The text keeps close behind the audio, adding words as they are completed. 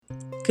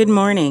Good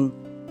morning.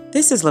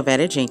 This is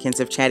Lavetta Jenkins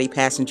of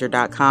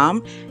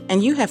chattypassenger.com,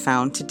 and you have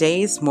found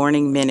today's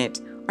Morning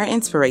Minute, our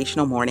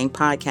inspirational morning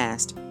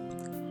podcast.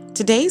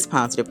 Today's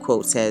positive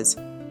quote says,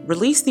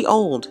 "Release the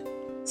old,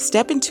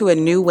 step into a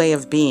new way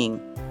of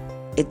being.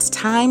 It's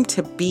time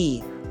to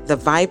be the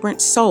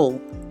vibrant soul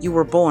you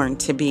were born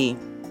to be."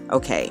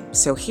 Okay,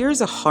 so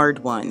here's a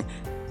hard one.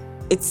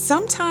 It's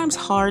sometimes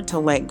hard to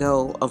let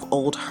go of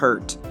old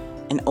hurt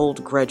and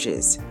old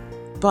grudges,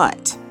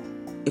 but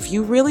if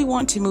you really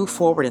want to move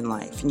forward in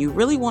life and you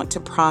really want to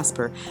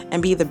prosper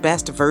and be the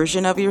best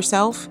version of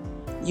yourself,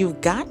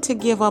 you've got to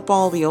give up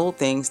all the old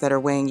things that are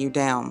weighing you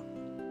down.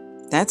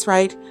 That's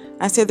right,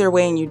 I said they're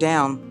weighing you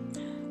down.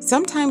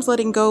 Sometimes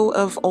letting go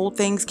of old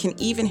things can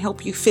even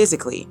help you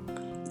physically.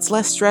 It's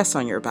less stress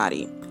on your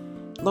body,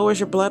 lowers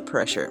your blood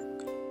pressure,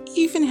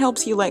 even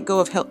helps you let go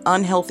of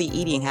unhealthy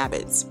eating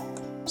habits.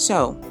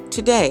 So,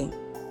 today,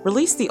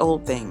 release the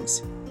old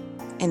things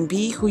and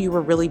be who you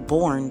were really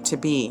born to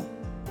be.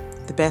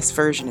 The best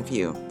version of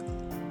you.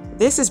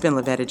 This has been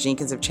Lavetta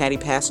Jenkins of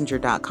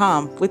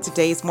chattypassenger.com with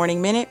today's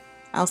Morning Minute.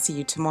 I'll see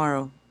you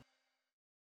tomorrow.